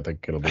 because I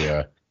think it'll be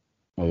a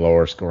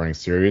lower scoring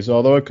series,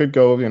 although it could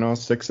go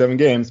 6-7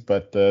 games,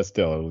 but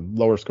still a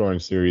lower scoring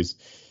series,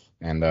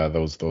 and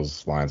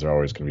those lines are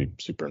always going to be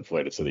super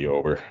inflated to the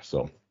over.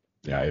 So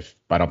yeah, if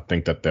I don't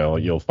think that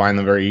you'll find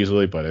them very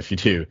easily, but if you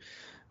do,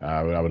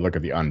 I would look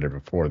at the under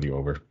before the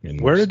over.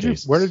 Where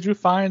did you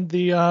find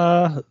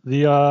the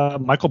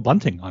Michael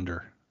Bunting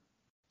under?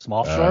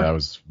 Small short? That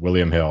was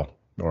William Hill,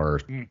 or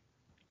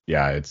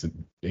yeah, it's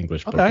an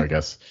English book, I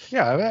guess.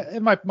 Yeah,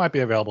 it might be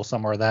available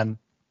somewhere then.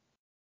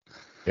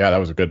 Yeah, that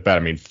was a good bet. I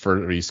mean,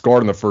 he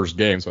scored in the first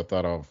game, so I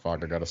thought, oh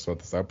fuck, I got to sweat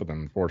this up. But then,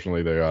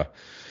 unfortunately, the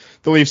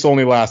Leafs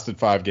only lasted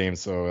 5 games,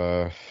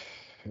 so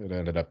it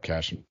ended up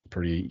cashing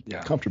pretty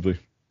comfortably.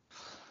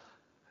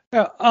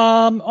 Yeah.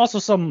 Also,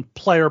 some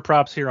player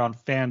props here on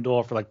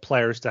FanDuel for like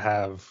players to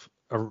have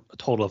a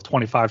total of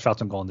 25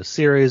 shots on goal in this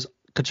series.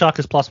 Tkachuk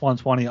is plus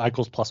 120,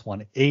 Eichel's plus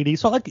 180.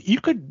 So like you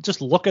could just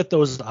look at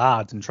those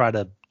odds and try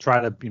to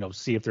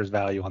see if there's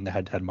value on the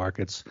head-to-head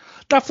markets.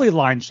 Definitely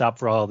line shop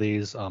for all of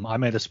these. I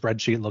made a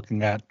spreadsheet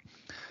looking at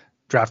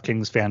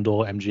DraftKings,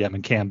 FanDuel, MGM,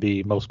 and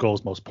Camby, most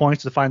goals, most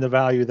points to find the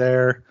value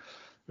there.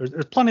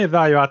 There's plenty of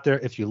value out there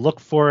if you look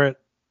for it.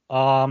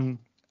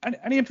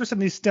 Any interest in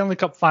these Stanley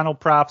Cup final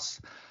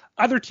props?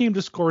 either team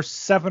to score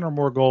 7 or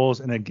more goals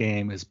in a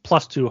game is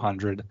plus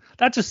 200.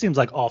 That just seems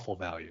like awful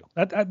value.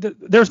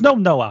 There's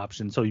no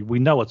option, so we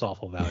know it's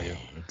awful value.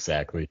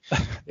 Exactly.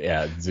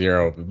 Yeah,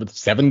 0. But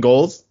 7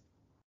 goals?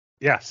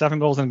 Yeah, 7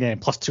 goals in a game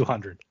plus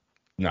 200.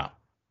 No.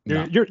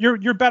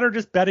 You're better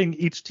just betting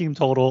each team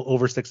total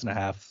over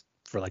 6.5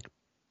 for like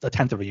a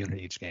tenth of a unit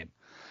each game.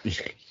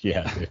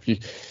 Yeah,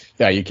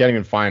 you can't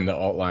even find the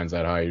alt lines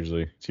that high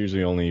usually. It's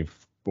usually only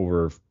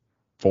over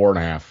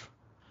 4.5.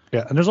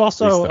 Yeah, and there's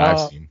also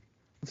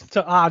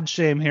to odd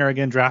shame here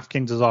again.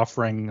 DraftKings is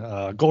offering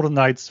Golden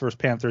Knights versus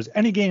Panthers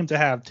any game to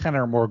have 10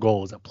 or more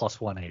goals at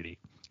plus 180.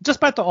 Just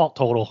bet the alt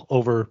total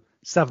over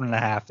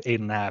 7.5,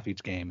 8.5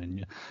 each game, and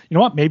you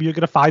know what? Maybe you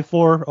get a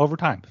 5-4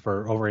 overtime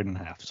for over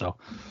 8.5. So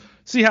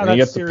see how that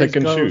you get series to pick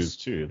and goes. choose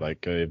too.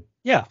 Like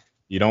yeah,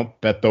 you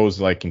don't bet those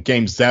like in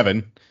Game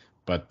 7.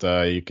 But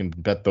you can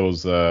bet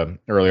those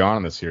early on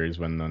in the series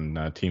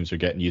when teams are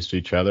getting used to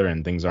each other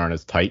and things aren't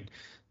as tight.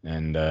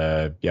 And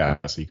so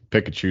you can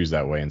pick and choose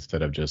that way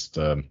instead of just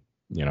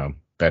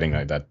betting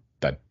like that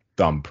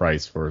dumb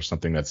price for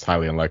something that's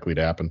highly unlikely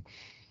to happen.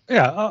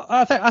 Yeah,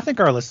 I think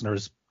our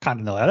listeners kind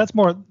of know that. That's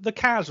more the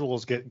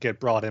casuals get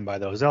brought in by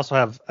those. They also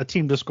have a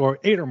team to score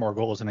 8 or more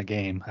goals in a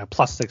game at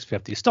plus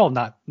 650. Still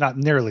not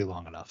nearly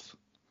long enough.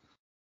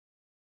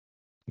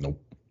 Nope.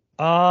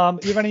 You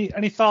have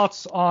any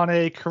thoughts on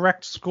a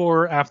correct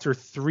score after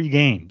 3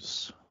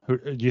 games?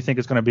 Do you think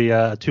it's going to be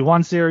a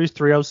 2-1 series,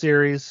 3-0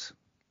 series?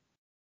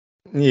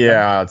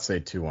 Yeah, I'd say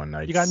 2-1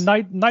 Knights. You got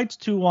Knights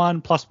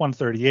 2-1 plus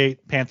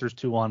 138, Panthers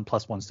 2-1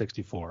 plus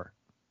 164.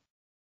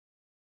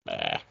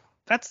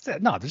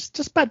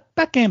 Just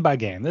bet game by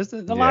game. There's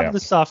a lot of the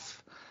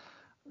stuff.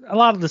 A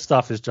lot of the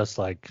stuff is just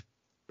like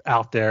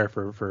out there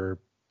for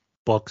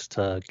books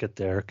to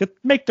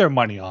make their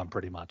money on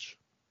pretty much.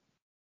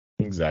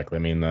 Exactly. I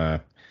mean,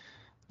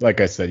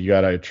 like I said, you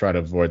gotta try to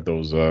avoid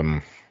those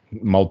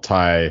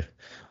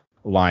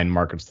multi-line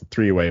markets, the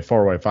 3-way,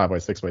 4-way, 5-way,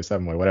 6-way,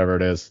 7-way, whatever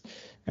it is,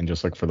 and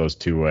just look for those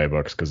 2-way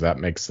books because that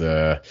makes it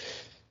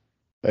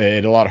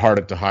a lot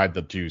harder to hide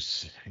the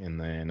juice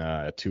in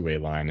a 2-way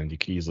line, and you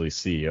can easily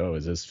see,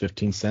 is this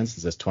 15 cents?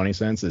 Is this 20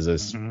 cents? Is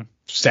this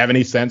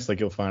 70 cents?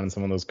 Like you'll find in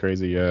some of those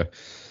crazy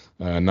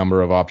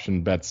number of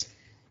option bets.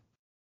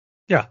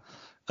 Yeah.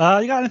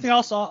 You got anything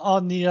else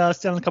on the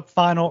Stanley Cup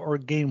final or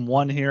Game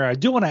 1 here? I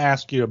do want to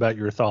ask you about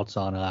your thoughts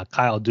on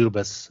Kyle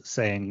Dubas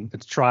saying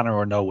it's Toronto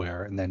or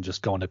nowhere and then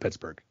just going to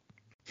Pittsburgh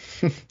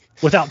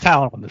without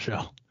talent on the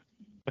show.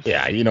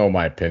 Yeah, you know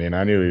my opinion.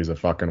 I knew he was a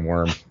fucking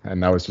worm,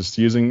 and he was just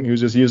using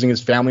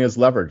his family as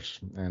leverage.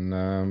 And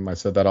I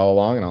said that all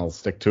along, and I'll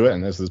stick to it.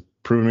 And this has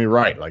proven me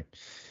right.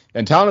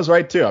 And talent is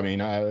right too. I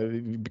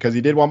mean, because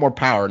he did want more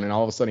power, and then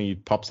all of a sudden he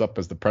pops up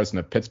as the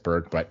president of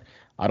Pittsburgh, but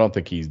I don't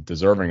think he's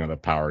deserving of the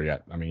power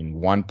yet. I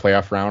mean, 1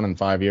 playoff round in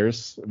 5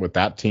 years with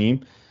that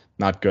team,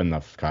 not good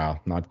enough,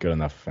 Kyle. Not good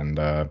enough. And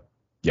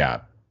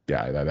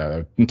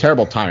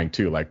terrible timing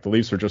too. Like the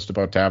Leafs were just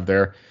about to have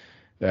their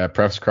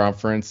press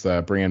conference,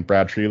 bring in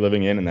Brad Tree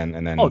living in,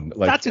 and then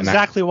that's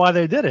exactly why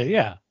they did it.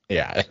 Yeah.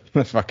 Yeah,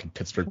 fucking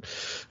Pittsburgh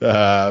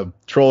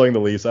trolling the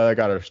Leafs. I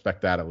gotta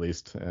respect that at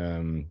least.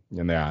 And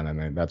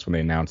then that's when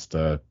they announced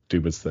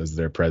Dubas as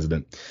their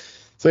president.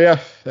 So yeah,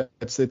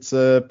 it's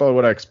about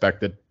what I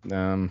expected.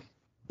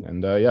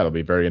 It'll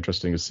be very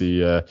interesting to see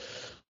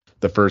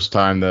the first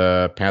time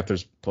the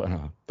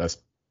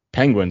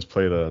Penguins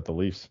play the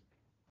Leafs.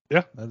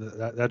 Yeah,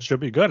 that should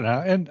be good.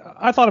 And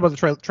I thought about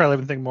the Trey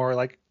Levin thing more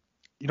like,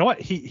 you know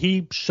what,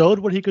 he showed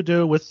what he could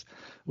do with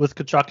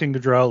Tkachuk and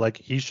Gaudreau. Like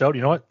he showed,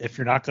 you know what, if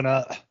you're not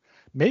gonna,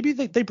 maybe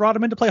they brought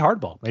him in to play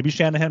hardball. Maybe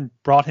Shanahan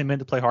brought him in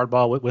to play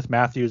hardball with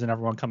Matthews and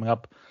everyone coming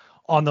up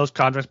on those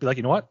contracts. Be like,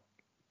 you know what,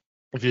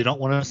 if you don't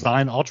want to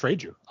sign, I'll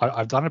trade you.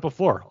 I've done it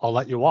before. I'll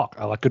let you walk.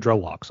 I let Gaudreau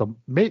walk. So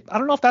I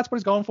don't know if that's what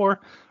he's going for,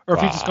 or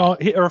if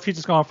he's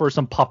just going for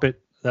some puppet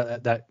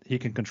that he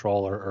can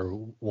control or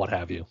what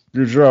have you.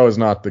 Gaudreau is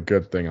not the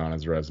good thing on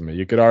his resume.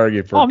 You could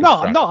argue for. Oh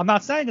no, I'm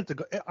not saying it's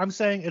I'm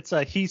saying it's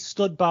he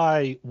stood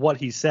by what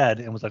he said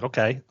and was like,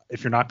 okay,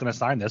 if you're not going to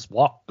sign this,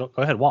 walk. Go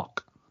ahead,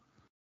 walk.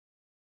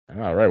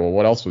 All right. Well,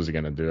 what else was he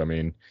going to do? I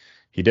mean,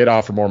 he did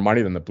offer more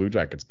money than the Blue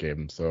Jackets gave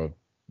him, so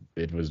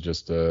it was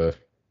just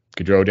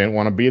Gaudreau didn't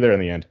want to be there in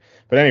the end.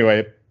 But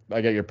anyway, I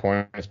get your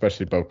point,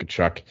 especially about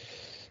Tkachuk.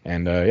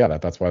 And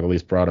that's why the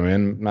Leafs brought him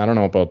in. I don't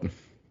know about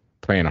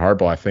playing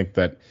hardball. I think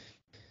that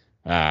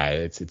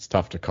it's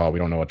tough to call. We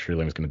don't know what Tree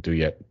Levin is going to do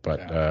yet.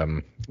 But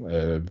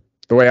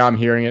the way I'm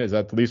hearing it is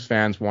that the Leafs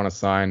fans want to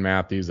sign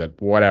Matthews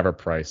at whatever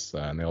price,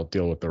 and they'll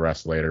deal with the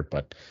rest later.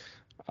 But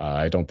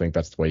I don't think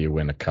that's the way you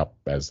win a cup,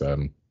 as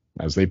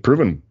they've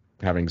proven,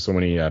 having so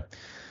many.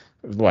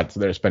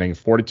 They're spending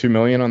 $42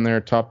 million on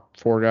their top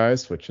 4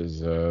 guys, which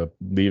is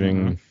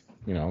leaving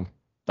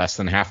less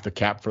than half the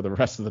cap for the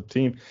rest of the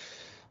team,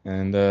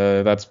 and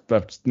that's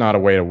not a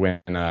way to win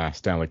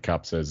Stanley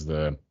Cups as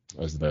the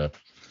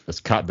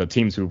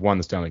teams who've won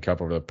the Stanley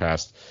Cup over the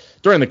past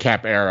during the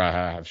cap era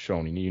have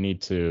shown. You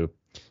need to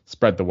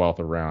spread the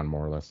wealth around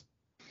more or less.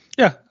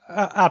 Yeah,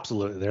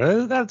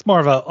 absolutely. That's more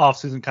of an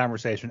off-season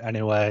conversation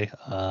anyway.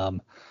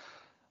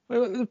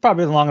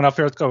 Probably long enough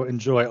here. Let's go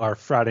enjoy our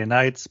Friday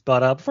nights.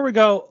 But before we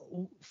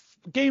go,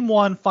 game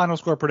one, final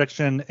score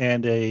prediction,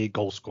 and a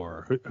goal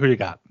scorer. Who you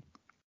got?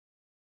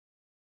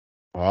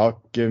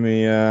 Well, give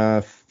me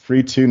a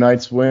 3-2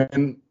 Knights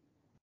win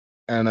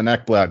and an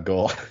Ekblad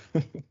goal.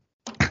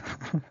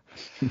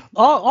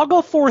 I'll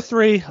go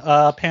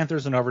 4-3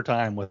 Panthers in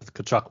overtime with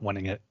Tkachuk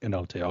winning it in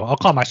OT. I'll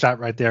call my shot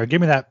right there.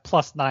 Give me that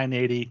plus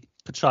 980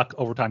 Tkachuk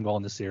overtime goal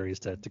in the series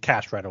to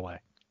cash right away.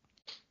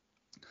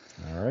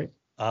 All right.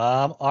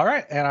 All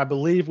right, and I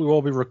believe we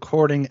will be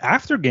recording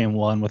after game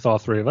one with all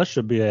three of us.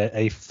 Should be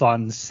a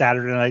fun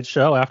Saturday night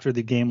show after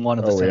the game one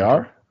of the we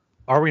are?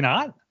 Are we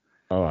not?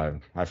 Oh,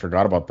 I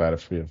forgot about that.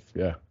 Let's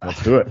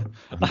do it.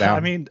 I'm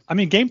down. I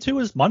mean, game two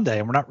is Monday,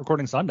 and we're not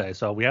recording Sunday,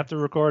 so we have to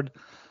record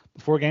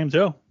before game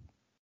two.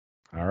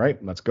 All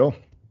right, let's go.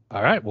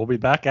 All right, we'll be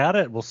back at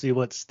it. We'll see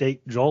what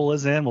state Joel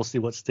is in. We'll see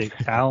what state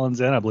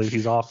Talon's in. I believe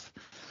he's off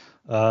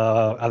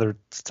either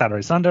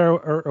Saturday, Sunday,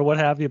 or what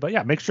have you. But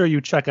yeah, make sure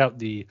you check out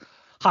the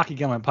Hockey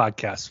Gambling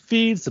Podcast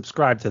feed.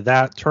 Subscribe to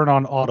that. Turn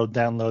on auto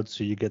download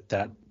so you get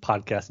that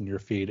podcast in your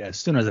feed as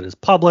soon as it is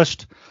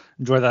published.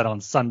 Enjoy that on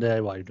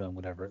Sunday while you're doing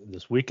whatever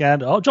this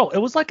weekend. Oh, Joel, it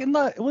was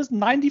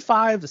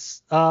 95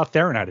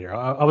 Fahrenheit here.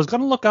 I was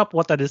going to look up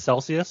what that is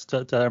Celsius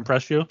to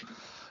impress you.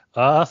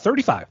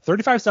 35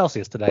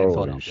 Celsius today in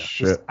Philadelphia.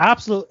 Shit.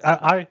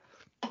 Absolutely.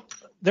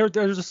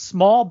 There's a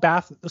small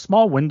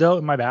window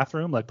in my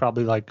bathroom, like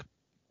probably like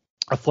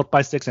a foot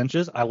by 6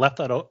 inches. I left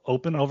that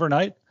open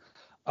overnight.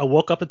 I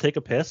woke up to take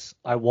a piss.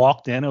 I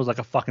walked in. It was like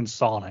a fucking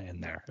sauna in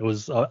there. It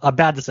was a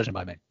bad decision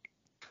by me.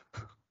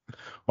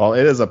 Well,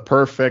 it is a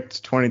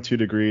perfect 22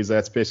 degrees.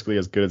 That's basically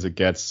as good as it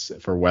gets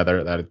for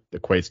weather. That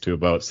equates to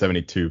about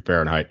 72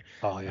 Fahrenheit.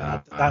 Oh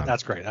yeah,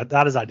 that's great.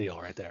 That is ideal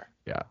right there.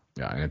 Yeah,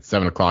 and it's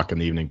 7 o'clock in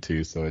the evening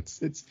too, so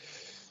it's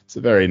a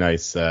very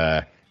nice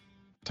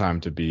time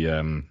to be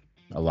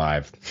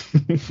alive.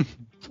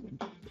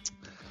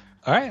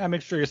 All right,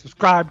 make sure you're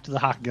subscribed to the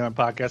Hockey Gambling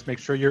Podcast. Make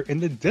sure you're in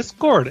the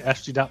Discord,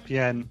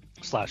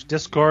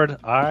 sg.pn/Discord.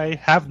 I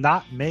have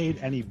not made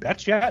any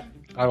bets yet.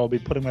 I will be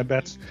putting my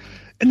bets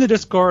in the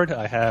Discord.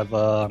 I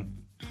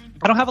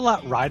don't have a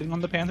lot riding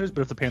on the Panthers,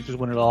 but if the Panthers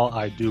win it all,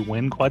 I do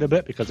win quite a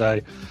bit because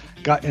I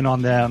got in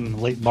on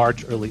them late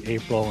March, early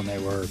April, and they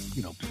were,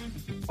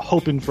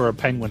 hoping for a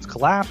Penguins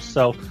collapse.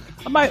 So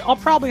I'll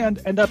probably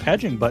end up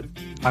hedging, but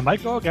I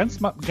might go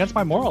against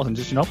my morals and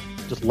just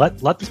let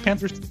this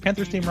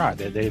Panthers team ride.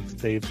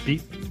 They've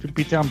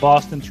beat down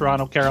Boston,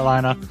 Toronto,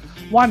 Carolina.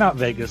 Why not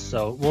Vegas?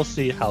 So we'll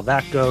see how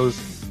that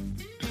goes.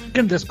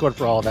 In Discord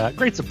for all that.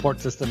 Great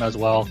support system as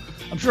well.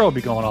 I'm sure it'll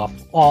be going off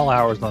all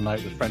hours of the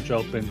night with French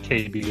Open,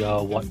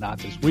 KBO, whatnot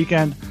this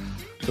weekend.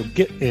 So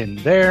get in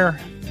there.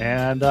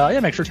 And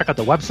make sure to check out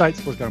the website,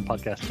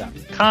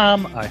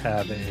 sportsgamblingpodcast.com. I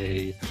have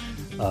a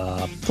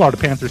Florida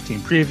Panthers team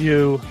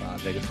preview,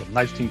 Vegas Golden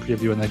Knights team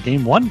preview, and then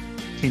Game 1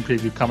 team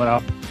preview coming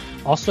up.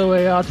 Also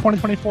a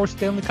 2024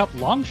 Stanley Cup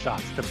long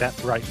shots to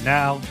bet right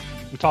now.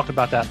 We talked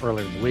about that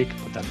earlier in the week.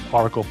 Put that in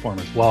article form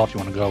as well if you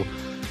want to go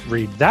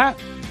read that.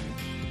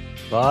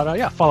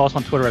 But follow us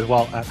on Twitter as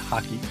well at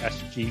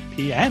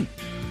HockeySGPN.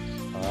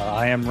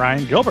 I am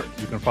Ryan Gilbert.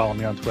 You can follow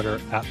me on Twitter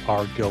at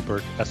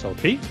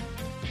rgilbertsop.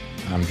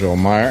 I'm Joel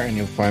Meyer, and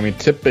you'll find me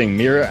tipping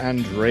Mira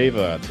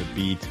Andreeva to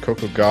beat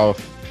Coco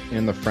Gauff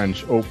in the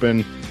French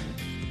Open.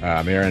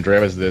 Mira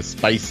Andreeva is this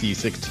spicy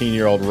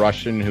 16-year-old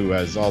Russian who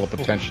has all the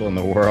potential in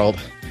the world,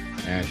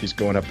 and she's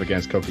going up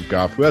against Coco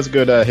Gauff, who has a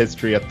good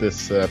history at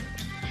this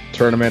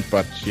tournament,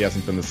 but she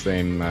hasn't been the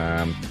same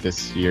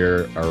this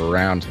year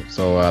around.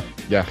 So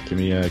give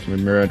me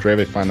Mira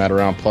Andreeva. Find that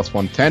around plus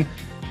 110.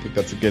 I think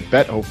that's a good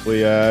bet. Hopefully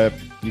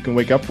you can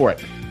wake up for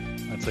it.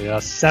 That's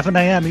a 7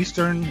 a.m.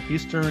 Eastern.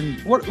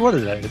 What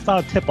is it? It's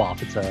not a tip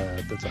off. It's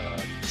a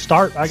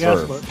start, I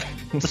guess. But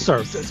it's a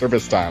serve.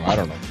 Service time. I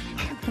don't know.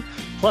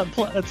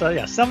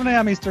 It's 7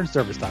 a.m. Eastern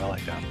service time. I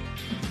like that.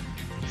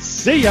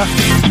 See ya.